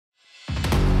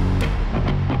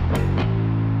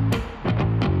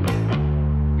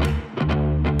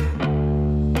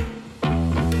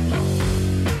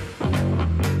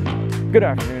Good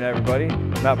afternoon, everybody.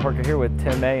 Matt Parker here with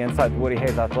Tim May inside the Woody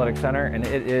Hayes Athletic Center, and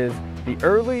it is the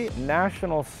early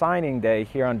National Signing Day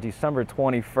here on December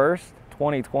 21st,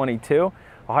 2022.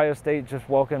 Ohio State just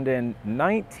welcomed in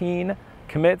 19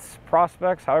 commits,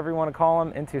 prospects, however you want to call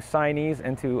them, into signees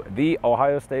into the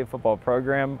Ohio State football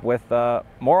program, with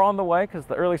more on the way because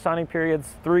the early signing period's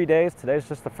 3 days. Today's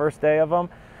just the first day of them.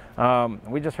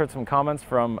 We just heard some comments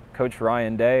from Coach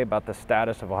Ryan Day about the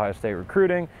status of Ohio State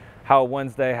recruiting, how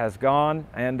Wednesday has gone.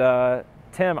 And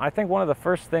Tim, I think one of the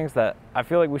first things that I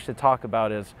feel like we should talk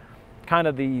about is kind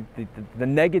of the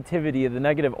negativity, of the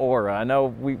negative aura. I know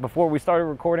before we started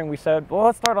recording, we said, well,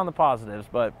 let's start on the positives,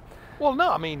 but. Well,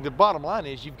 no, I mean, the bottom line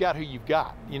is you've got who you've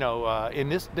got. You know, in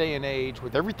this day and age,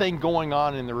 with everything going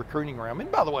on in the recruiting realm,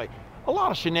 and by the way, a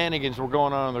lot of shenanigans were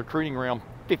going on in the recruiting realm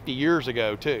 50 years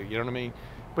ago too, you know what I mean?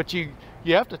 But you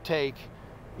have to take,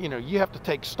 you have to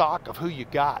take stock of who you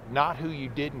got, not who you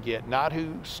didn't get, not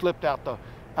who slipped out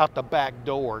the back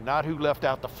door, not who left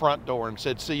out the front door and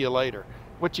said, see you later.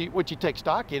 What you take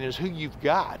stock in is who you've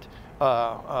got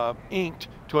inked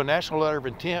to a national letter of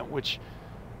intent, which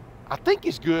I think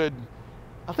is good.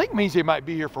 I think means they might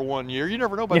be here for 1 year. You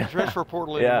never know about the transfer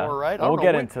portal anymore, right? We'll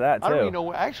get into that too. I don't even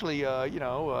know. Actually,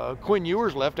 Quinn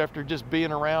Ewers left after just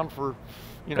being around for,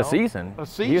 a season.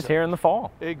 He was here in the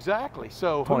fall. Exactly.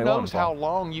 So who knows how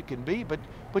long you can be,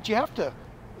 but you have to.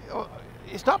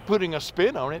 It's not putting a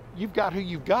spin on it. You've got who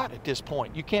you've got at this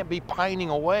point. You can't be pining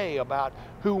away about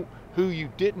who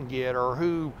you didn't get, or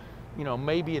who,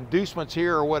 maybe inducements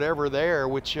here or whatever there,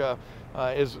 which.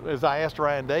 As I asked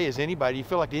Ryan Day, is anybody, you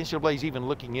feel like the NCAA is even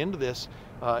looking into this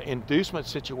inducement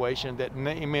situation that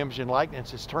name, image, and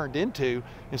likeness has turned into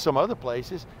in some other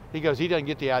places? He goes, he doesn't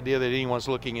get the idea that anyone's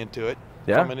looking into it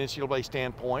from an NCAA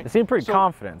standpoint. They seem pretty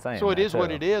confident saying so it is too.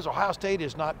 what it is. Ohio State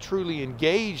is not truly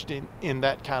engaged in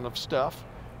that kind of stuff,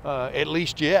 at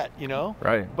least yet,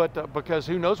 Right. But because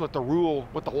who knows what the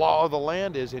law of the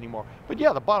land is anymore. But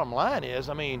yeah, the bottom line is,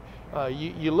 I mean,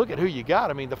 you look at who you got.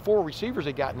 I mean, the 4 receivers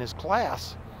they got in this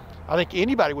class, I think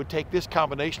anybody would take this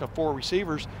combination of 4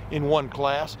 receivers in one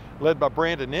class, led by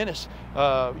Brandon Ennis,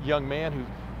 young man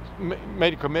who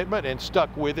made a commitment and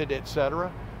stuck with it,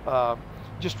 etc.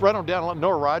 Just right on down,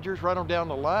 Noah Rogers, right on down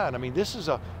the line. I mean, this is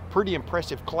a pretty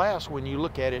impressive class when you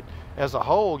look at it as a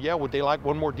whole. Yeah, would they like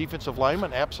one more defensive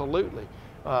lineman? Absolutely.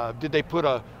 Did they put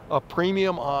a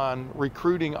premium on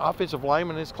recruiting offensive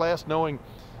linemen in this class, knowing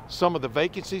some of the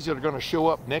vacancies that are going to show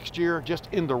up next year just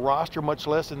in the roster, much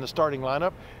less in the starting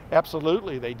lineup?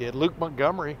 Absolutely they did. Luke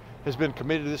Montgomery has been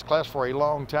committed to this class for a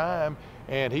long time,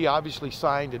 and he obviously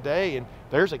signed today, and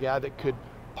there's a guy that could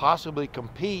possibly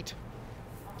compete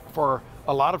for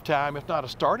a lot of time, if not a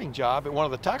starting job, at one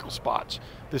of the tackle spots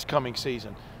this coming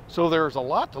season. So there's a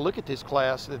lot to look at this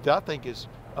class that I think is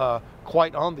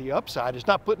quite on the upside. It's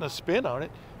not putting a spin on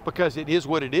it, because it is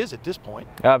what it is at this point.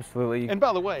 Absolutely. And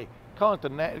by the way, calling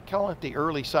it the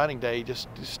early signing day just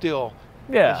still,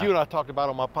 yeah, as you and I talked about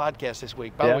on my podcast this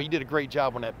week. By the way, you did a great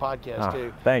job on that podcast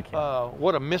too. Thank you.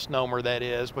 What a misnomer that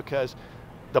is, because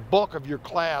the bulk of your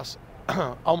class,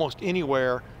 almost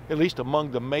anywhere, at least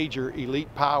among the major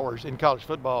elite powers in college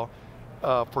football,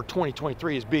 for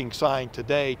 2023 is being signed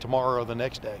today, tomorrow, or the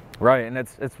next day. Right, and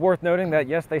it's worth noting that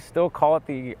yes, they still call it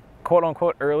the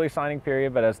quote-unquote early signing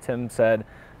period, but as Tim said,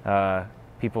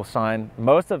 people sign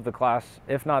most of the class,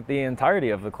 if not the entirety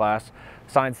of the class,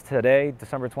 signs today,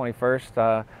 December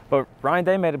 21st. But Ryan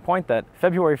Day made a point that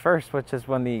February 1st, which is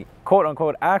when the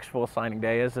quote-unquote actual signing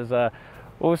day is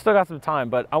well, we still got some time.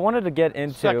 But I wanted to get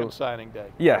into second signing day.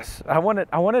 Yes, I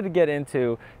wanted to get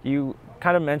into, you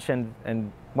kind of mentioned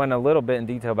and went a little bit in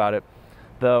detail about it,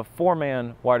 the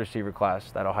 4-man wide receiver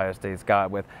class that Ohio State's got,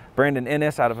 with Brandon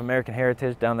Ennis out of American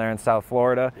Heritage down there in South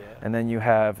Florida. Yeah. And then you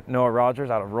have Noah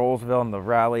Rogers out of Rollsville in the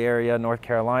Raleigh area, North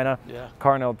Carolina. Yeah.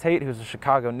 Carnell Tate, who's a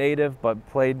Chicago native, but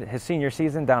played his senior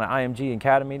season down at IMG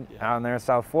Academy down there in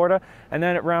South Florida. And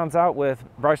then it rounds out with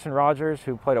Bryson Rogers,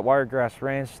 who played at Wiregrass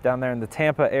Ranch down there in the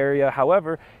Tampa area.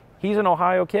 However, he's an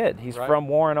Ohio kid. He's from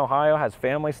Warren, Ohio, has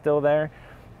family still there.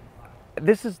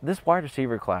 This wide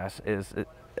receiver class is...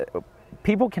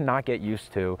 people cannot get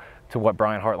used to what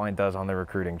Brian Hartline does on the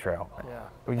recruiting trail.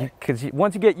 Yeah. Because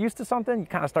once you get used to something, you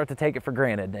kind of start to take it for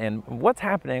granted. And what's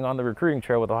happening on the recruiting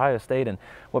trail with Ohio State and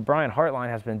what Brian Hartline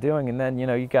has been doing, and then,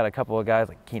 you got a couple of guys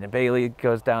like Keenan Bailey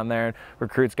goes down there and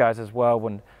recruits guys as well,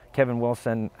 when Kevin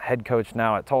Wilson, head coach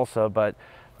now at Tulsa, but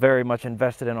very much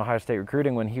invested in Ohio State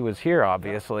recruiting when he was here,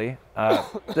 obviously.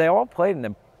 They all played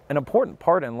an important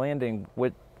part in landing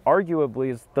with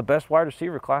arguably is the best wide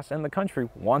receiver class in the country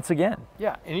once again.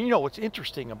 Yeah, and what's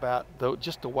interesting about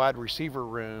just the wide receiver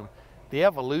room, the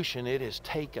evolution it has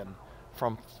taken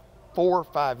from 4 or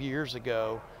 5 years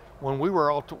ago, when we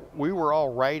were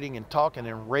all writing and talking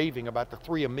and raving about the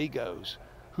three amigos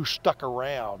who stuck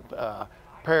around,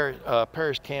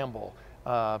 Paris Campbell,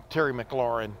 Terry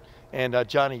McLaurin, and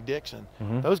Johnny Dixon.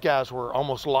 Those guys were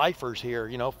almost lifers here,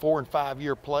 4 and 5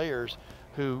 year players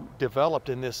who developed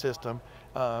in this system,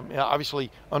 obviously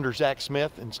under Zach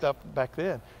Smith and stuff back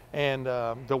then, and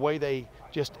the way they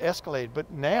just escalated.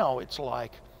 But now it's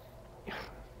like,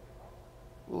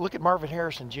 look at Marvin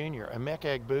Harrison Jr. and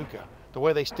Emeka Egbuka, the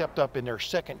way they stepped up in their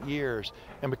second years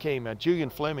and became Julian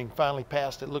Fleming finally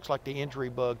passed, it looks like, the injury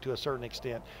bug to a certain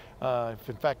extent. If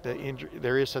in fact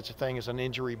there is such a thing as an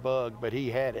injury bug, but he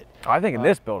had it. I think in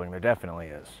this building there definitely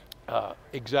is.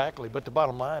 Exactly, but the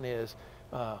bottom line is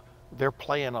they're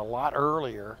playing a lot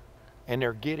earlier, and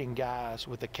they're getting guys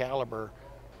with the caliber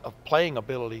of playing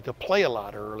ability to play a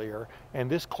lot earlier, and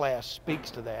this class speaks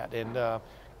to that. And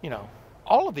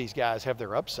all of these guys have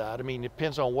their upside. I mean, it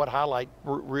depends on what highlight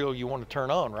reel you want to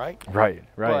turn on, right? Right.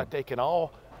 But they can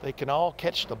all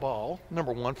catch the ball.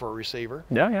 Number one, for a receiver.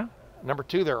 Yeah. Number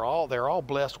two, they're all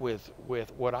blessed with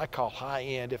what I call high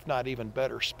end, if not even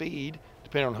better, speed,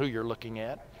 depending on who you're looking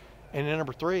at. And then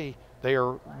number three, they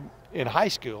are in high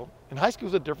school. And high school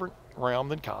is a different realm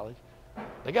than college.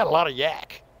 They got a lot of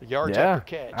yak, yards after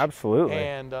catch. Absolutely.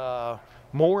 And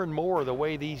more and more, the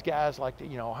way these guys like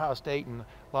to, Ohio State and a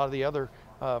lot of the other,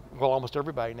 almost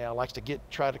everybody now likes to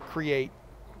try to create,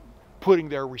 putting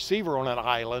their receiver on an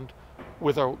island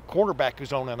with a cornerback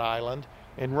who's on an island,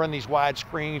 and run these wide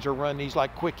screens or run these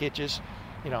like quick hitches.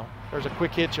 There's a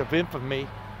quick hitch of infamy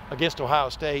against Ohio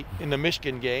State in the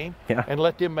Michigan game, and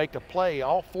let them make the play.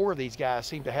 All four of these guys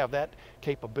seem to have that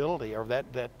capability, or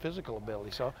that physical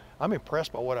ability. So I'm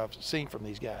impressed by what I've seen from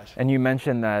these guys. And you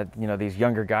mentioned that, these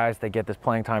younger guys, they get this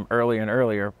playing time earlier and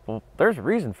earlier. Well, there's a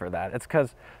reason for that. It's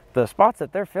because the spots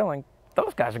that they're filling,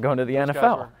 those guys are going to the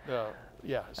NFL.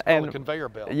 It's called a conveyor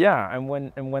belt. Yeah, and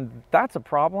when that's a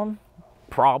problem,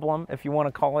 if you want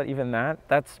to call it even that,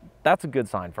 that's a good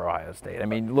sign for Ohio State. I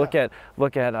mean, look at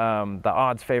the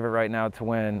odds favorite right now to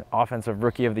win Offensive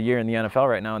Rookie of the Year in the NFL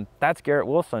right now, and that's Garrett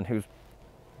Wilson, who's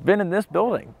been in this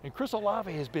building. And Chris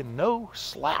Olave has been no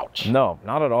slouch. No,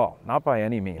 not at all, not by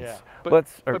any means. Yeah. But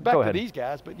back go to ahead. these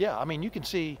guys. But yeah, I mean, you can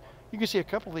see a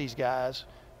couple of these guys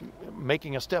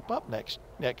making a step up next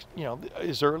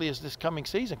as early as this coming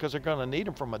season, because they're going to need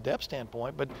them from a depth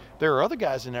standpoint. But there are other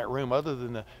guys in that room other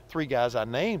than the three guys I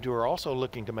named who are also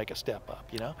looking to make a step up.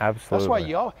 Absolutely. That's why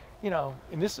you all,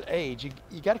 in this age,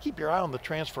 you got to keep your eye on the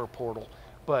transfer portal,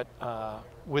 but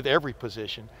with every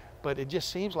position. But it just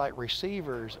seems like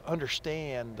receivers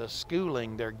understand the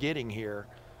schooling they're getting here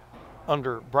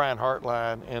under Brian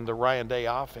Hartline and the Ryan Day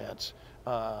offense.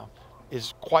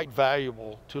 Is quite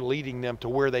valuable to leading them to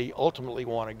where they ultimately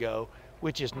want to go,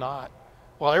 which is not,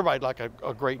 well, everybody'd like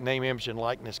a great name, image, and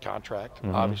likeness contract,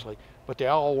 obviously, but they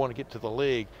all want to get to the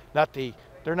league.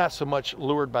 They're not so much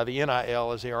lured by the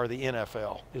NIL as they are the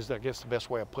NFL, is I guess the best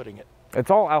way of putting it. It's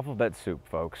all alphabet soup,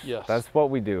 folks. Yes. That's what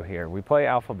we do here. We play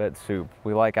alphabet soup.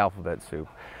 We like alphabet soup.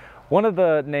 One of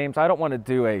the names, I don't want to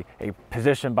do a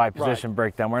position by position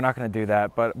breakdown. We're not going to do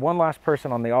that. But one last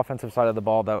person on the offensive side of the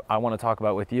ball that I want to talk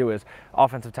about with you is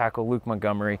offensive tackle Luke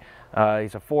Montgomery.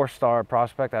 He's a 4-star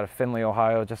prospect out of Findlay,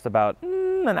 Ohio, just about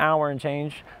an hour and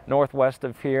change northwest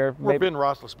of here. Where Ben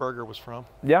Roethlisberger was from.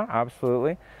 Yeah,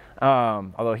 absolutely.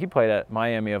 Although he played at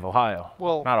Miami of Ohio,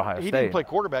 not Ohio State. He didn't play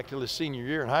quarterback till his senior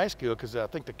year in high school, because I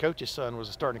think the coach's son was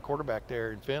a starting quarterback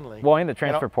there in Findlay. Well, and the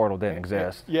transfer portal didn't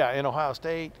exist. Yeah, and Ohio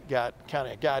State got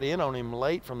in on him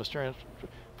late from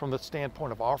the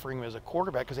standpoint of offering him as a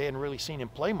quarterback, because they hadn't really seen him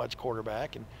play much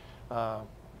quarterback, and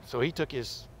so he took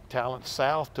his talent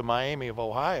south to Miami of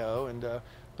Ohio, and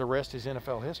the rest is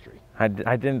NFL history. I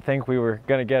didn't think we were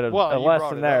going to get a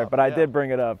lesson there, but I did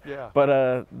bring it up. Yeah.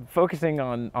 But focusing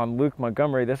on Luke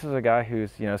Montgomery, this is a guy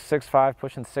who's 6'5",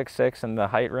 pushing 6'6" in the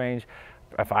height range.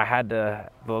 If I had to,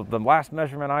 the last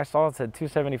measurement I saw, it said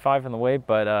 275 in the weight,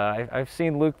 but I've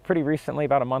seen Luke pretty recently,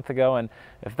 about a month ago, and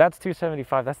if that's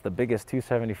 275, that's the biggest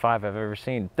 275 I've ever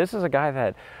seen. This is a guy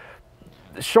that,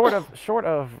 short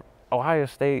of Ohio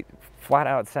State flat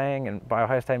out saying, and by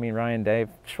Ohio State I mean Ryan Day,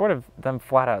 short of them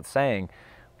flat out saying,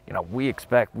 we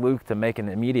expect Luke to make an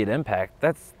immediate impact.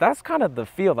 That's kind of the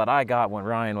feel that I got when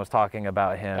Ryan was talking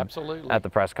about him at the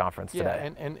press conference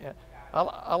today. And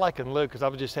I liken Luke, because I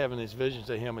was just having these visions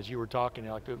of him as you were talking.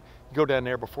 Like, go down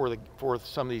there before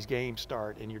some of these games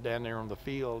start, and you're down there on the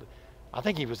field. I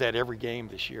think he was at every game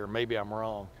this year. Maybe I'm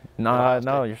wrong.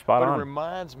 No, you're spot on. But it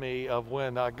reminds me of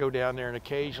when I go down there, and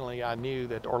occasionally I knew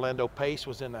that Orlando Pace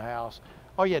was in the house.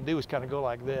 All you had to do was kind of go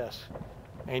like this,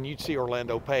 and you'd see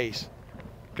Orlando Pace,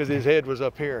 because his head was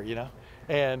up here,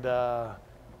 And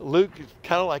Luke is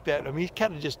kind of like that. I mean,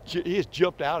 he has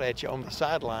jumped out at you on the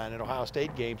sideline at Ohio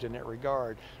State games in that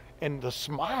regard. And the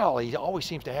smile he always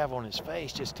seems to have on his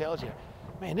face just tells you,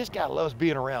 man, this guy loves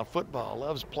being around football,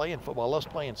 loves playing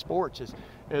sports.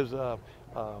 As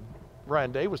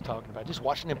Ryan Day was talking about, just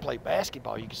watching him play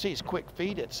basketball, you can see his quick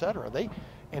feet, etc.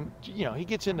 He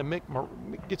gets in with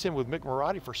Mick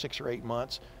Marotti for 6 or 8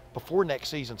 months before next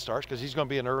season starts, because he's going to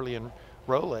be an early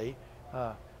enrollee.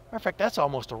 Matter of fact, that's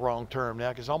almost a wrong term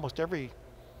now, because it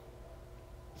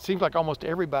seems like almost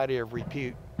everybody of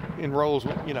repute enrolls,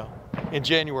 in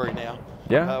January now.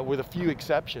 Yeah. With a few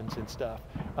exceptions and stuff.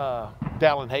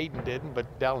 Dallin Hayden didn't,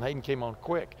 but Dallin Hayden came on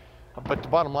quick. But the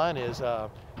bottom line is,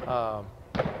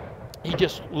 he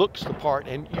just looks the part,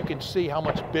 and you can see how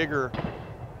much bigger.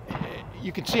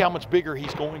 You can see how much bigger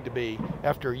he's going to be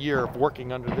after a year of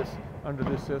working under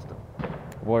this system.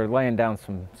 We're laying down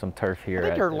some turf here.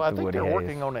 I think they're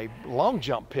working on a long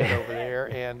jump pit over there,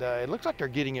 and it looks like they're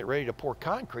getting it ready to pour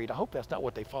concrete. I hope that's not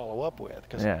what they follow up with,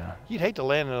 because you'd hate to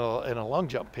land in a long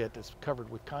jump pit that's covered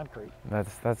with concrete.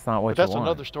 That's not what but you that's want.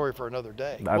 another story for another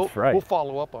day. That's right. We'll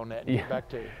follow up on that and get back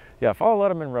to you. Yeah, follow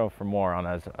Lettermen Row for more on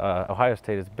as Ohio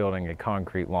State is building a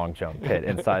concrete long jump pit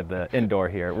inside the indoor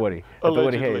here at Woody. At the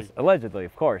Woody Hayes. Allegedly,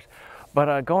 of course.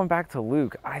 But going back to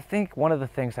Luke, I think one of the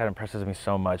things that impresses me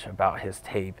so much about his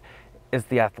tape is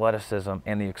the athleticism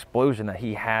and the explosion that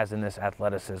he has in this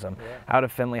athleticism. Yeah. Out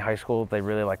of Findlay High School, they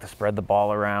really like to spread the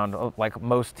ball around like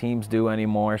most teams do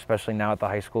anymore, especially now at the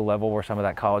high school level where some of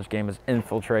that college game is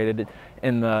infiltrated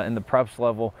in the preps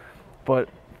level. But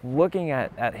looking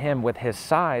at him with his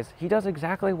size, he does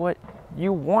exactly what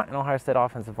you want an Ohio State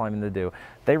offensive lineman to do.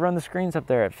 They run the screens up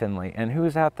there at Findlay, and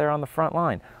who's out there on the front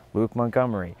line? Luke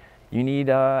Montgomery. You need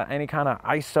any kind of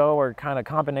ISO or kind of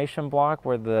combination block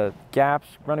where the gaps,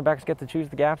 running backs get to choose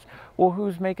the gaps. Well,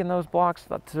 who's making those blocks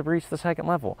to reach the second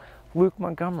level? Luke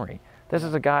Montgomery. This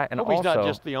is a guy, and he's not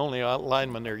just the only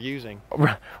lineman they're using.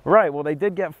 Right. Well, they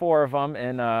did get 4 of them,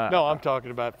 and no, I'm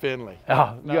talking about Finley.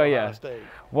 Oh, yeah. State.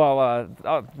 Well,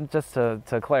 just to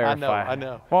clarify. I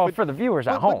know. Well, for the viewers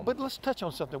at home. But let's touch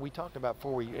on something we talked about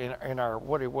before we in our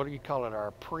what do you call it?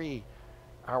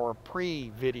 Our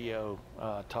pre-video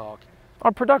talk.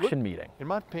 Our production meeting. In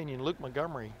my opinion, Luke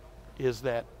Montgomery is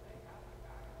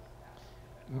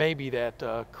maybe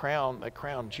that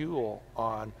crown jewel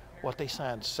on what they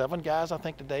signed 7 guys, I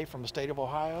think, today from the state of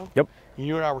Ohio. Yep.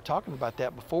 You and I were talking about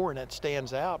that before, and that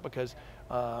stands out because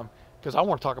I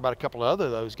want to talk about a couple of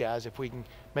those guys if we can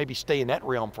maybe stay in that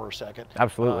realm for a second.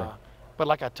 Absolutely. But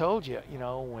like I told you,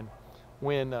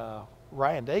 when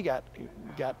Ryan Day got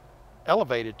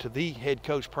elevated to the head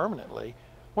coach permanently,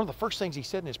 one of the first things he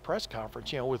said in his press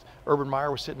conference, with Urban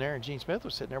Meyer was sitting there and Gene Smith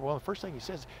was sitting there, one of the first things he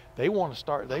says, they want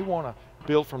to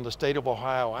build from the state of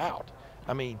Ohio out.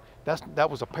 I mean, that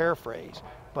was a paraphrase,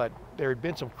 but there had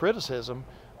been some criticism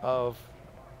of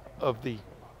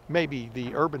maybe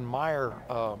the Urban Meyer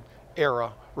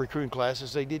era recruiting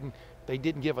classes. They didn't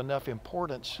give enough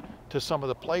importance to some of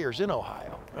the players in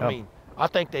Ohio. I mean, I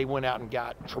think they went out and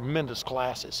got tremendous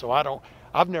classes. So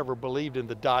I've never believed in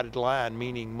the dotted line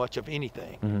meaning much of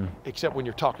anything, except when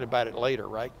you're talking about it later,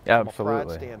 right? Yeah, from absolutely. a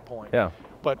pride standpoint. Yeah.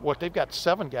 But what they've got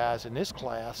 7 guys in this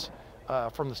class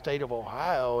from the state of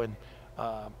Ohio, and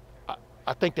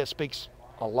I think that speaks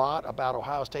a lot about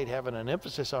Ohio State having an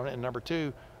emphasis on it. And number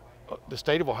 2, the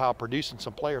state of Ohio producing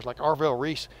some players like Arvell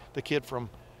Reese, the kid from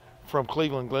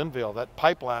Cleveland, Glenville. That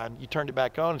pipeline, you turned it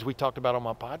back on, as we talked about on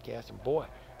my podcast, and boy,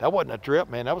 that wasn't a drip,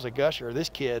 man. That was a gusher. This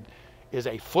kid is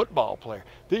a football player.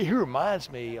 He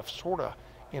reminds me of sort of,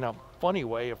 in a funny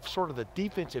way, of sort of the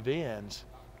defensive ends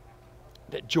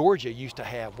that Georgia used to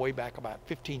have way back about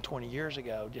 15, 20 years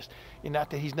ago. Just, not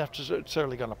that he's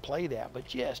necessarily going to play that, but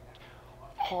just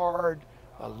hard,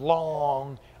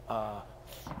 long,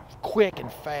 quick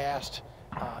and fast,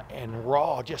 and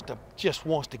raw, just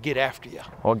wants to get after you.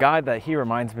 Well, a guy that he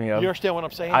reminds me of. You understand what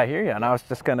I'm saying? I hear you, and I was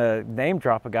just going to name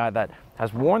drop a guy that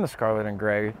has worn the scarlet and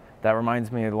gray that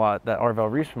reminds me a lot, that Arvell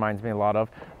Reese reminds me a lot of,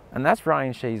 and that's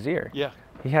Ryan Shazier. Yeah.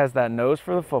 He has that nose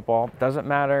for the football. Doesn't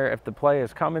matter if the play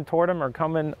is coming toward him or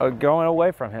going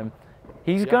away from him.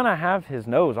 He's going to have his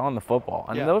nose on the football.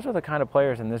 And those are the kind of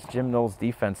players in this Jim Knowles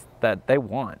defense that they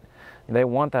want. They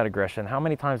want that aggression. How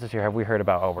many times this year have we heard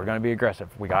about, we're going to be aggressive,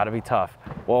 we got to be tough?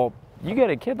 Well, you get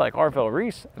a kid like Arvell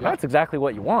Reese, that's exactly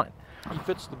what you want. He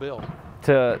fits the bill.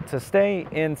 To stay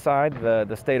inside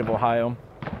the state of Ohio,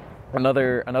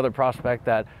 another prospect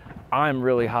that I'm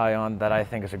really high on, that I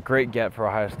think is a great get for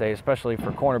Ohio State, especially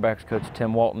for cornerbacks coach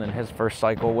Tim Walton in his first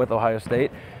cycle with Ohio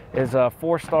State, is a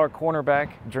 4-star cornerback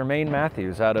Jermaine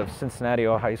Matthews out of Cincinnati,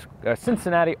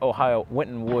 Ohio,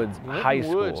 Winton Woods High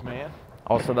School. Woods, man.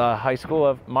 Also the high school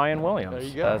of Mayan Williams, there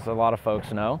you go. as a lot of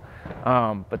folks know.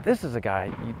 But this is a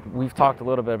guy, we've talked a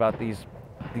little bit about these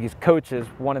coaches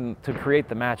wanting to create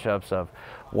the matchups of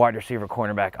wide receiver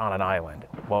cornerback on an island.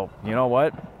 Well, you know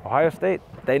what? Ohio State,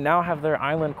 they now have their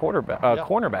island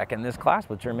cornerback in this class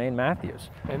with Jermaine Matthews.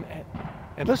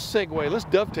 And let's segue, let's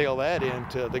dovetail that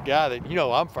into the guy that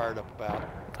I'm fired up about.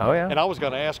 Oh, yeah. And I was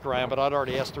going to ask Ryan, but I'd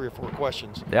already asked 3 or 4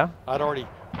 questions. Yeah. I'd already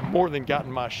more than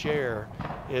gotten my share.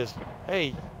 Is,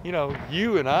 hey,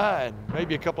 you and I and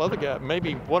maybe a couple other guys,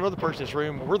 maybe one other person in this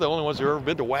room, we're the only ones who have ever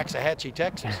been to Waxahachie,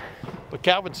 Texas. But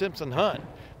Calvin Simpson Hunt,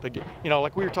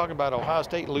 like we were talking about Ohio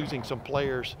State losing some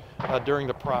players during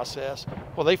the process.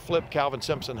 Well, they flipped Calvin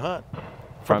Simpson Hunt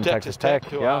from Texas Tech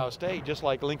to Ohio State, just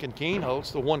like Lincoln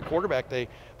Keenholz, the one quarterback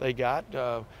they got,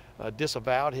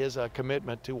 disavowed his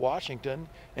commitment to Washington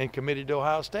and committed to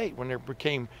Ohio State when there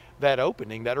became that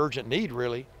opening, that urgent need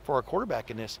really for a quarterback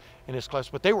in this class.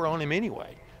 But they were on him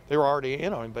anyway. They were already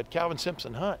in on him. But Calvin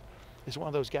Simpson Hunt is one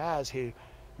of those guys who,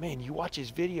 man, you watch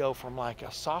his video from like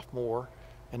a sophomore,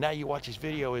 and now you watch his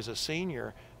video as a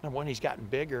senior. Number one, he's gotten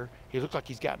bigger. He looks like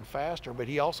he's gotten faster, but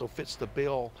he also fits the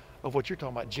bill of what you're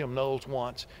talking about Jim Knowles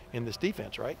wants in this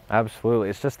defense, right? Absolutely.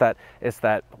 It's just that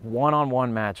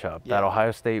one-on-one matchup that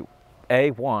Ohio State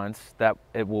wants, that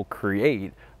it will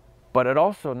create, but it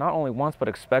also not only wants but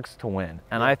expects to win.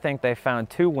 And I think they found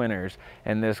 2 winners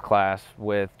in this class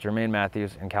with Jermaine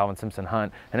Matthews and Calvin Simpson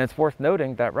Hunt. And it's worth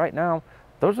noting that right now,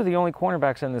 those are the only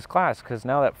cornerbacks in this class, because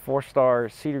now that 4-star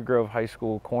Cedar Grove High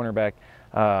School cornerback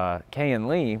Kayan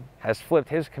Lee has flipped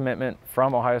his commitment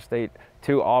from Ohio State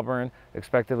to Auburn,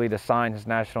 expectedly to sign his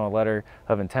national letter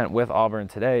of intent with Auburn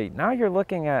today. Now you're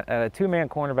looking at a 2-man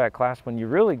cornerback class when you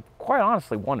really, quite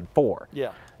honestly, wanted 4.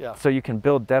 Yeah. So you can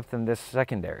build depth in this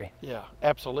secondary. Yeah,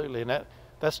 absolutely, and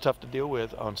that's tough to deal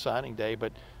with on signing day.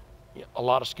 But a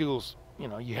lot of schools,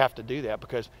 you have to do that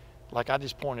because, like I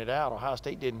just pointed out, Ohio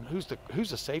State didn't. Who's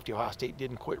the safety Ohio State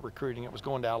didn't quit recruiting? It was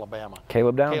going to Alabama.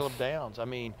 Caleb Downs. Caleb Downs. I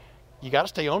mean, you got to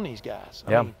stay on these guys.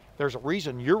 I mean, there's a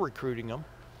reason you're recruiting them.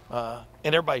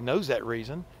 And everybody knows that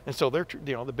reason, and so they're,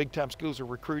 the big time schools are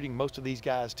recruiting most of these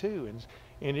guys too,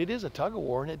 and it is a tug of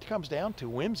war, and it comes down to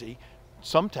whimsy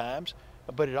sometimes,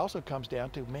 but it also comes down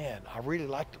to, man, I really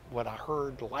liked what I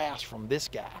heard last from this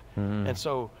guy, and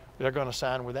so they're going to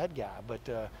sign with that guy. But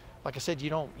like I said, you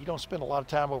don't spend a lot of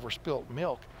time over spilt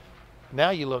milk.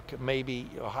 Now you look at maybe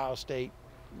Ohio State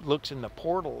looks in the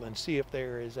portal and see if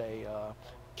there is a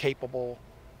capable,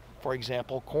 for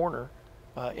example, corner.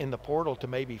 In the portal to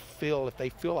maybe fill, if they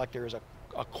feel like there's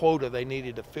a quota they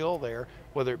needed to fill there,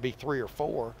 whether it be 3 or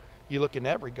 4, you look in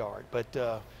that regard.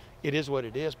 But it is what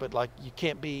it is. But like, you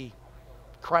can't be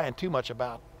crying too much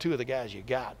about 2 of the guys you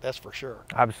got. That's for sure.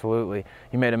 Absolutely.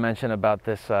 You made a mention about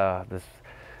this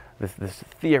this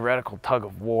theoretical tug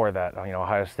of war that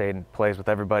Ohio State plays with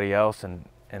everybody else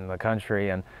in the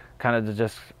country, and kind of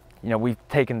just we've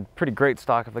taken pretty great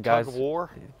stock of the guys. Tug of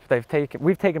war.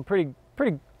 We've taken pretty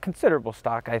considerable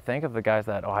stock, I think, of the guys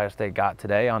that Ohio State got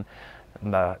today on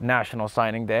the National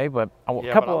Signing Day. But I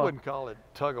wouldn't call it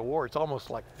tug of war. It's almost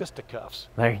like fisticuffs.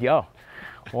 There you go.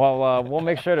 Well, we'll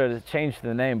make sure to change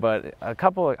the name, but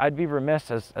I'd be remiss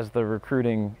as the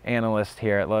recruiting analyst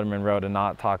here at Lettermen Row to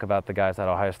not talk about the guys that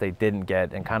Ohio State didn't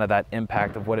get and kind of that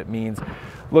impact of what it means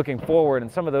looking forward.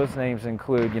 And some of those names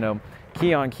include,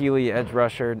 Keon Keeley, edge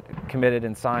rusher, committed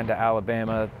and signed to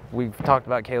Alabama. We've talked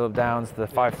about Caleb Downs, the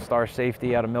 5-star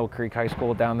safety out of Mill Creek High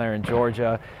School down there in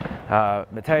Georgia.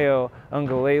 Mateo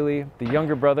Ungalele, the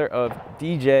younger brother of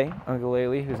DJ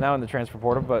Ungalele, who's now in the transfer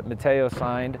portal, but Mateo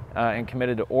signed and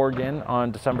committed to Oregon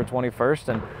on December 21st.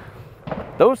 And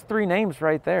those 3 names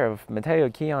right there of Mateo,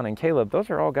 Keon, and Caleb, those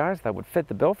are all guys that would fit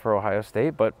the bill for Ohio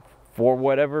State, but for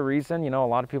whatever reason, a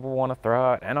lot of people want to throw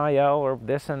out NIL or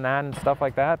this and that and stuff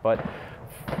like that, but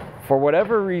for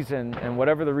whatever reason, and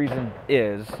whatever the reason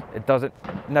is, it doesn't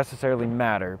necessarily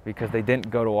matter because they didn't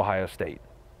go to Ohio State,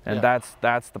 and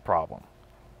that's the problem.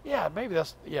 Yeah, maybe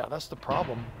that's the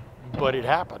problem, but it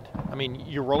happened. I mean,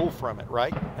 you roll from it,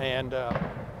 right? And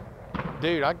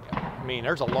dude, I mean,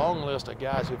 there's a long list of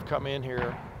guys who've come in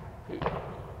here,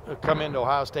 who've come into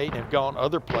Ohio State and have gone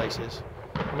other places.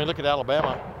 I mean, look at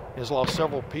Alabama. Has lost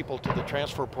several people to the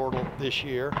transfer portal this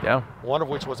year. Yeah. One of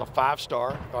which was a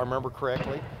 5-star, if I remember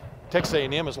correctly. Texas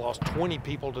A&M has lost 20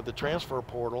 people to the transfer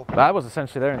portal. That was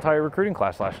essentially their entire recruiting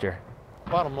class last year.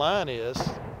 Bottom line is,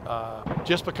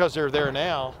 just because they're there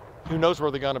now, who knows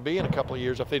where they're going to be in a couple of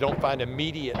years if they don't find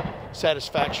immediate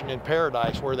satisfaction in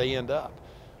paradise where they end up.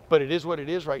 But it is what it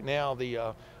is right now.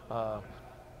 This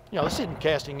isn't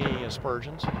casting any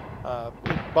aspersions.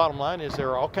 Bottom line is there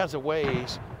are all kinds of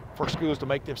ways for schools to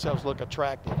make themselves look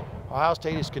attractive. Ohio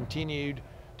State has continued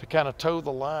to kind of toe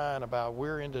the line about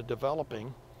we're into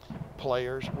developing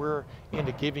players, we're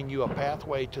into giving you a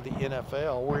pathway to the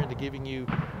NFL, we're into giving you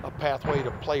a pathway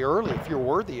to play early if you're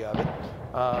worthy of it.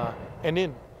 And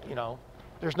then, you know,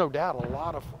 there's no doubt a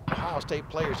lot of Ohio State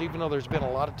players, even though there's been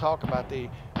a lot of talk about the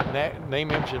name,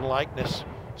 image, and likeness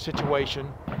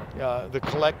situation, the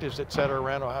collectives, et cetera,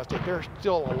 around Ohio State, there's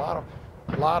still a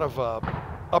lot of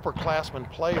upperclassmen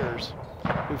players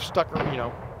who've stuck, you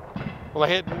know,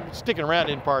 well, sticking around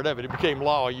in part of it. It became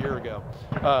law a year ago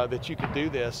that you could do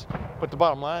this. But the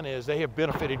bottom line is they have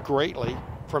benefited greatly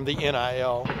from the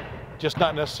NIL, just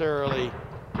not necessarily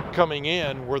coming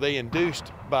in were they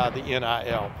induced by the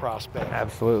NIL prospect.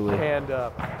 Absolutely. And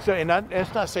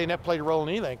that's not saying that played a role in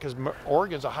anything, because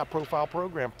Oregon's a high-profile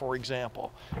program, for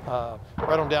example. Right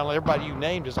on down, everybody you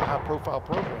named is a high-profile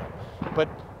program. But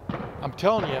I'm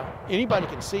telling you, anybody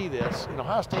can see this. And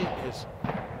Ohio State has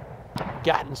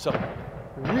gotten some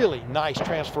really nice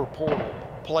transfer portal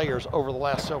players over the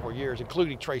last several years,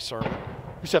 including Trey Sermon,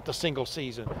 who set the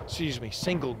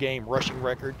single game rushing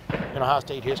record in Ohio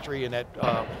State history in that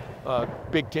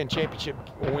Big Ten championship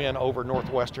win over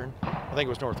Northwestern. I think it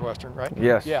was Northwestern, right?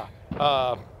 Yes. Yeah.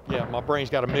 Yeah, my brain's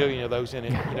got a million of those in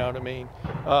it, you know what I mean?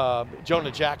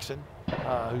 Jonah Jackson,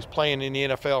 who's playing in the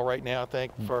NFL right now, I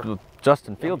think. For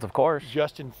Justin Fields, of course.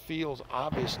 Justin Fields,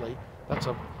 obviously.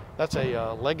 That's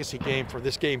a legacy game for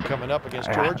this game coming up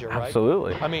against Georgia, right?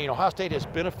 Absolutely. I mean, Ohio State has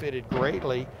benefited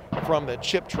greatly from the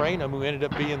Chip Traynham, who ended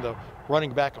up being the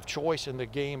running back of choice in the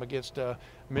game against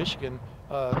Michigan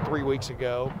 3 weeks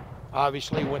ago.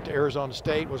 Obviously went to Arizona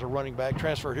State, was a running back,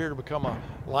 transferred here to become a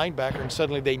linebacker, and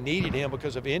suddenly they needed him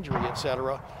because of injury, et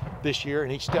cetera, this year,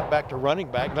 and he stepped back to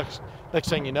running back. Next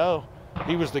thing you know,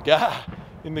 he was the guy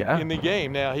in the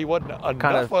game. Now, he wasn't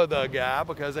enough of the guy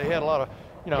because they had a lot of,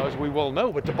 you know, as we well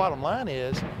know, but the bottom line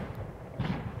is,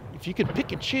 if you can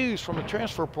pick and choose from the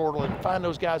transfer portal and find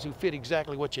those guys who fit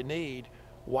exactly what you need,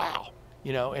 wow,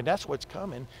 you know, and that's what's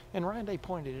coming. And Ryan Day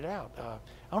pointed it out.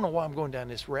 I don't know why I'm going down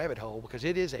this rabbit hole, because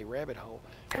it is a rabbit hole.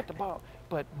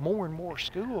 But more and more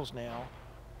schools now,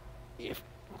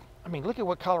 look at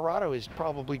what Colorado is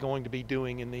probably going to be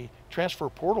doing in the transfer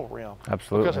portal realm.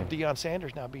 Absolutely. Because of Deion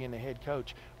Sanders now being the head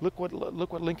coach. Look what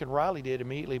Lincoln Riley did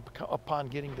immediately upon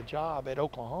getting the job at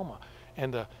Oklahoma,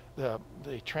 and the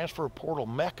transfer portal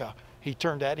mecca he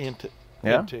turned that into.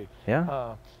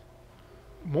 Yeah.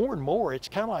 More and more, it's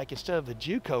kind of like, instead of the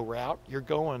JUCO route, you're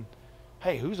going,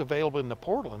 hey, who's available in the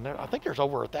portal? And I think there's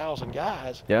over 1,000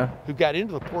 guys who got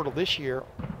into the portal this year.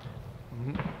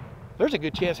 There's a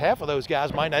good chance half of those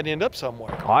guys might not end up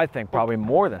somewhere. Oh, I think probably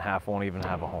more than half won't even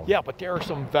have a home. Yeah, but there are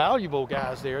some valuable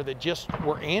guys there that just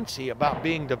were antsy about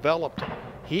being developed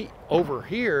over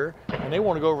here, and they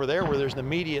want to go over there where there's an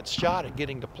immediate shot at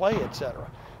getting to play, et cetera.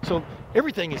 So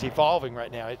everything is evolving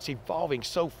right now. It's evolving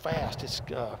so fast. It's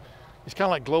kind of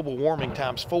like global warming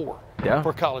times 4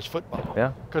 for college football.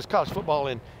 Yeah. Because college football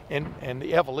and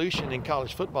the evolution in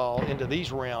college football into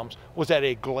these realms was at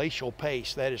a glacial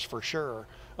pace, that is for sure,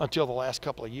 until the last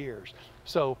couple of years.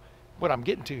 So what I'm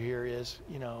getting to here is,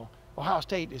 you know, Ohio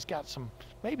State has got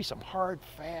maybe some hard,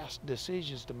 fast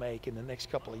decisions to make in the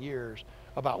next couple of years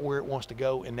about where it wants to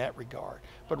go in that regard.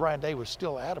 But Ryan Day was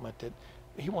still adamant that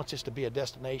he wants this to be a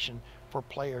destination for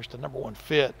players to, number one,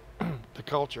 fit the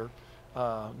culture,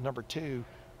 number two,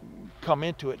 come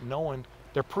into it knowing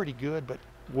they're pretty good but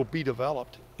will be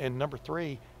developed, and number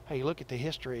three, hey, look at the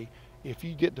history. If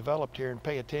you get developed here and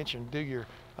pay attention, do your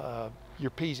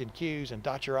P's and Q's and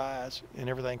dot your I's and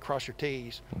everything, cross your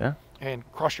T's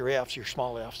and cross your F's, your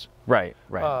small F's. Right.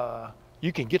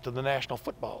 You can get to the National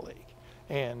Football League,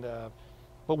 and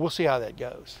but we'll see how that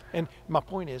goes. And my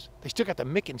point is, they still got the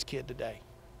Mickens kid today.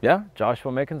 Yeah,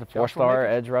 Joshua Mickens, a 4-star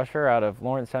edge rusher out of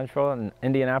Lawrence Central in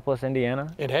Indianapolis,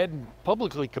 Indiana. And hadn't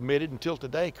publicly committed until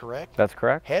today, correct? That's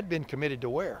correct. Had been committed to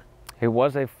where? He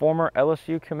was a former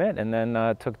LSU commit, and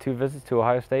then took 2 visits to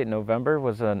Ohio State in November,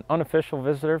 was an unofficial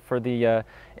visitor for the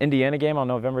Indiana game on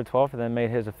November 12th, and then made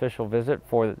his official visit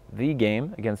for the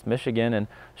game against Michigan. And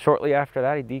shortly after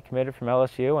that, he decommitted from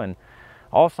LSU, and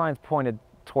all signs pointed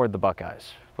toward the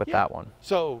Buckeyes with that one.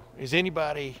 So is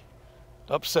anybody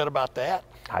upset about that?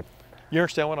 You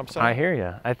understand what I'm saying? I hear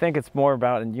you. I think it's more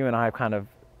about, and you and I have kind of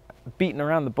beating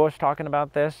around the bush talking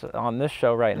about this on this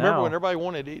show right now. Remember when everybody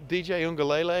wanted DJ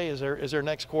Ungalele as their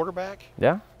next quarterback?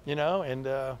 Yeah. You know,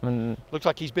 and looks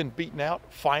like he's been beaten out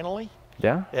finally.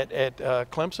 Yeah. At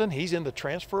Clemson, he's in the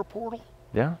transfer portal.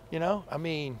 Yeah. You know, I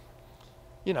mean,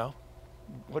 you know,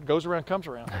 what goes around comes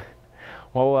around.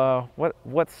 Well,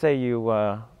 what say you?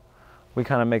 We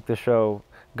kind of make the show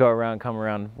go around, come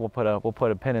around. We'll put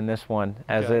a pin in this one,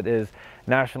 as it is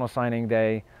National Signing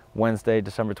Day. Wednesday,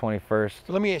 December 21st.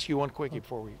 Let me ask you one quickie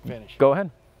before we finish. Go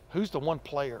ahead. Who's the one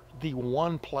player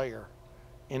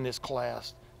in this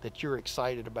class that you're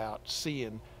excited about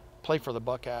seeing play for the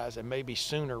Buckeyes, and maybe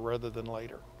sooner rather than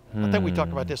later? I think we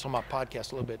talked about this on my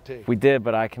podcast a little bit too. We did,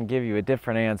 but I can give you a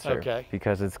different answer. Okay.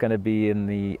 Because it's going to be in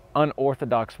the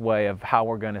unorthodox way of how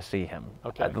we're going to see him,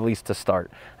 at least to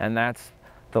start. And that's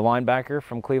the linebacker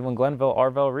from Cleveland Glenville,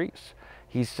 Arvell Reese.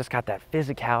 He's just got that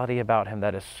physicality about him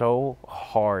that is so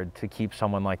hard to keep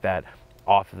someone like that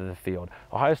off of the field.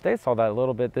 Ohio State saw that a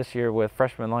little bit this year with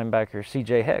freshman linebacker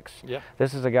C.J. Hicks. Yeah.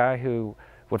 This is a guy who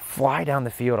would fly down the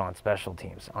field on special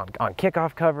teams, on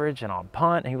kickoff coverage and on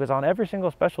punt. He was on every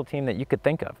single special team that you could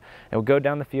think of. And would go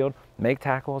down the field, make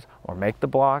tackles, or make the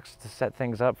blocks to set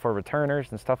things up for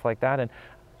returners and stuff like that. And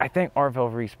I think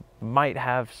Arvell Reese might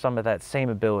have some of that same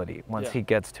ability once he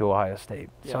gets to Ohio State.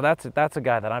 So that's a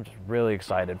guy that I'm just really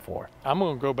excited for. I'm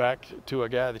going to go back to a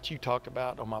guy that you talked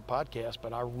about on my podcast,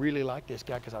 but I really like this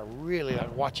guy because I really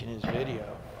like watching his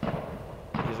video.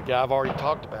 He's a guy I've already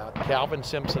talked about, Calvin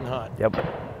Simpson Hunt. Yep.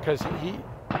 Because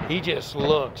he just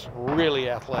looks really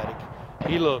athletic.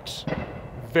 He looks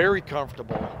very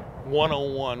comfortable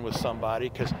one-on-one with somebody.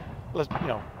 Because we're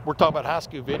talking about high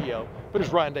school video, but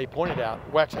as Ryan Day pointed out,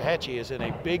 Waxahachie is in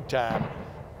a big-time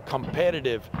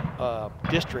competitive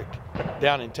district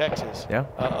down in Texas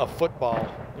of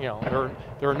football. There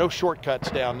are no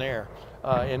shortcuts down there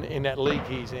in that league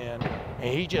he's in, and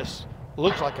he just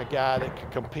looks like a guy that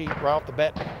could compete right off the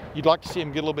bat. You'd like to see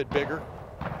him get a little bit bigger,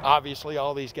 obviously,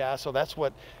 all these guys. So that's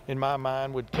what, in my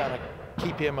mind, would kind of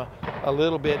keep him a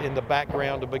little bit in the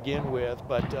background to begin with.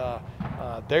 But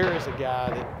there is a guy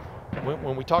that,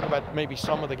 when we talk about maybe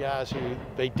some of the guys who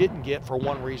they didn't get for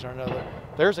one reason or another,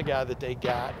 there's a guy that they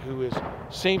got who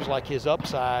seems like his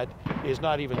upside is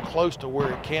not even close to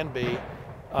where it can be.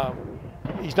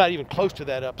 He's not even close to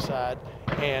that upside,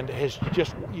 and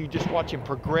you just watch him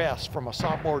progress from a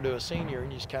sophomore to a senior,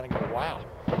 and you just kind of go, wow,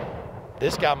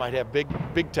 this guy might have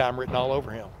big time written all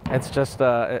over him. It's just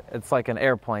it's like an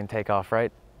airplane takeoff,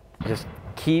 right? Just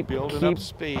keep building up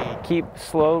speed, keep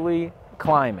slowly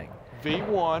climbing.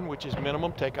 V1, which is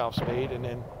minimum takeoff speed, and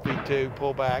then V2,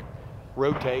 pull back,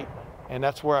 rotate, and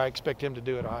that's where I expect him to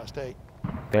do at Ohio State.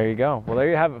 There you go. Well, there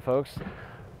you have it, folks.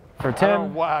 For Tim, I don't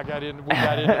know why we got into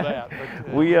that,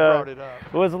 but we brought it up.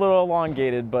 It was a little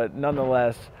elongated, but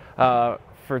nonetheless,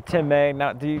 for Tim May,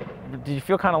 now do you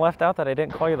feel kind of left out that I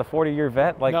didn't call you the 40-year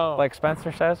vet like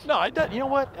Spencer says? No, it doesn't. You know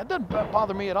what? It doesn't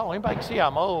bother me at all. Anybody can see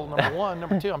I'm old. Number one,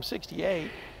 number two, I'm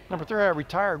 68. Number three, I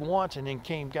retired once and then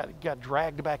got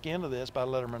dragged back into this by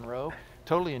Lettermen Row.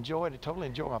 Totally enjoyed it. Totally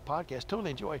enjoy my podcast.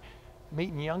 Totally enjoy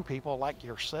meeting young people like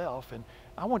yourself. And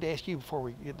I wanted to ask you before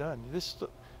we get done. This is the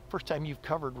first time you've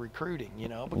covered recruiting,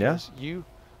 because you,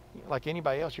 like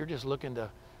anybody else, you're just looking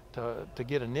to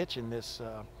get a niche in this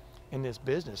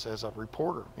business as a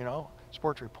reporter,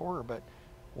 sports reporter. But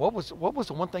what was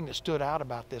the one thing that stood out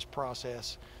about this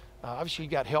process? Obviously, you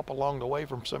got help along the way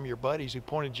from some of your buddies who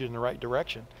pointed you in the right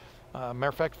direction. Matter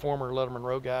of fact, former Lettermen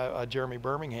Row guy, Jeremy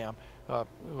Birmingham,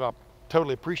 who I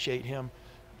totally appreciate him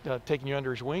taking you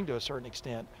under his wing to a certain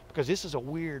extent, because this is a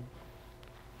weird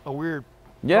part of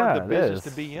the business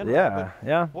to be in.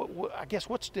 What, I guess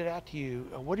what stood out to you?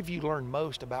 What have you learned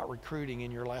most about recruiting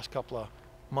in your last couple of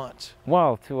months?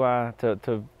 Well,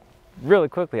 to really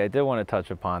quickly, I did want to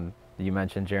touch upon, you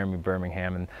mentioned Jeremy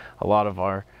Birmingham, and a lot of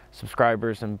our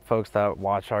subscribers and folks that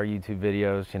watch our YouTube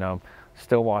videos,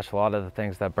 still watch a lot of the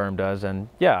things that Berm does, and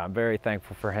yeah, I'm very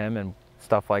thankful for him and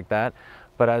stuff like that.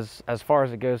 But as far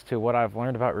as it goes to what I've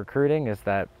learned about recruiting is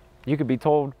that you could be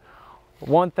told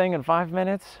one thing in 5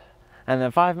 minutes, and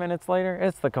then 5 minutes later,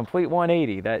 it's the complete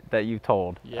 180 that you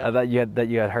told, that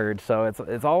you had heard. So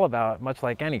it's all about, much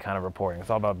like any kind of reporting, it's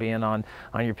all about being on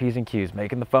your P's and Q's,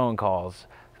 making the phone calls,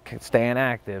 staying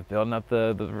active, building up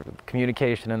the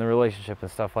communication and the relationship and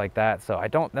stuff like that. So I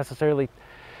don't necessarily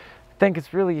think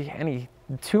it's really any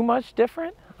too much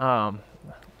different. I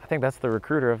think that's the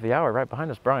recruiter of the hour right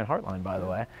behind us, Brian Hartline, by the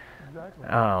way. Exactly.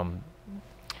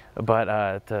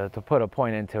 But to put a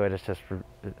point into it, it's just,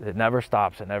 it never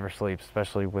stops, it never sleeps,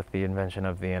 especially with the invention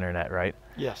of the internet, right?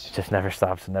 Yes. It just never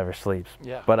stops, it never sleeps.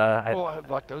 Yeah. But I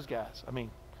like those guys. I mean,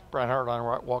 Brian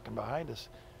Hartline walking behind us.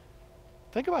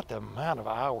 Think about the amount of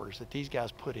hours that these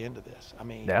guys put into this. I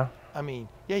mean,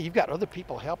 you've got other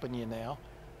people helping you now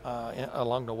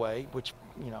along the way, which,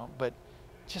 but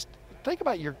just think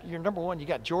about your number one, you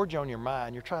got Georgia on your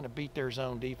mind. You're trying to beat their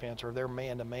zone defense or their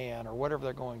man-to-man or whatever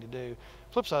they're going to do.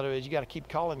 Flip side of it is you got to keep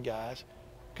calling guys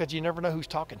because you never know who's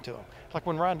talking to them. Like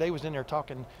when Ryan Day was in there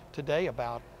talking today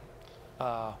about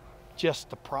just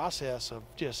the process of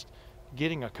just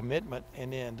getting a commitment,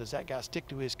 and then does that guy stick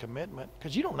to his commitment?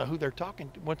 Because you don't know who they're talking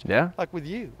to. Once, Yeah. Like with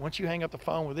you, once you hang up the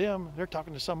phone with them, they're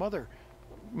talking to some other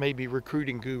maybe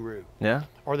recruiting guru. Yeah.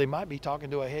 Or they might be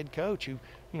talking to a head coach who,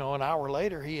 you know, an hour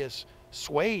later he has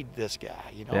swayed this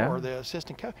guy, you know, Yeah. or the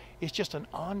assistant coach. It's just an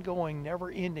ongoing,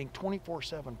 never-ending,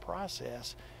 24/7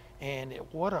 process, and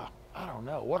I don't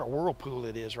know, what a whirlpool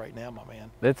it is right now, my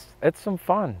man. It's some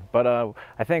fun, but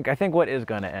I think what is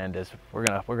going to end is we're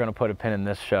gonna put a pin in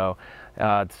this show.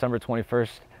 December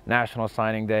 21st, National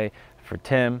Signing Day. For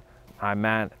Tim, I'm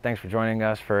Matt. Thanks for joining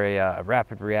us for a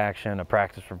rapid reaction, a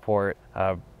practice report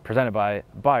presented by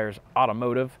Byers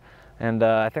Automotive, and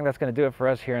I think that's going to do it for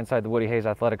us here inside the Woody Hayes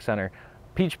Athletic Center.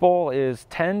 Peach Bowl is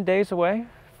 10 days away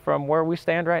from where we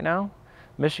stand right now.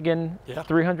 Michigan, Yeah.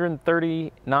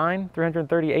 339,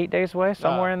 338 days away,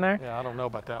 somewhere in there. Yeah, I don't know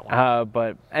about that one.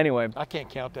 But anyway, I can't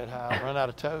count that high. I'll run out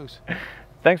of toes.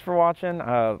 thanks for watching.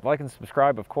 Like and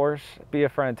subscribe, of course. Be a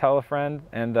friend, tell a friend,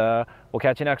 and we'll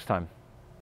catch you next time.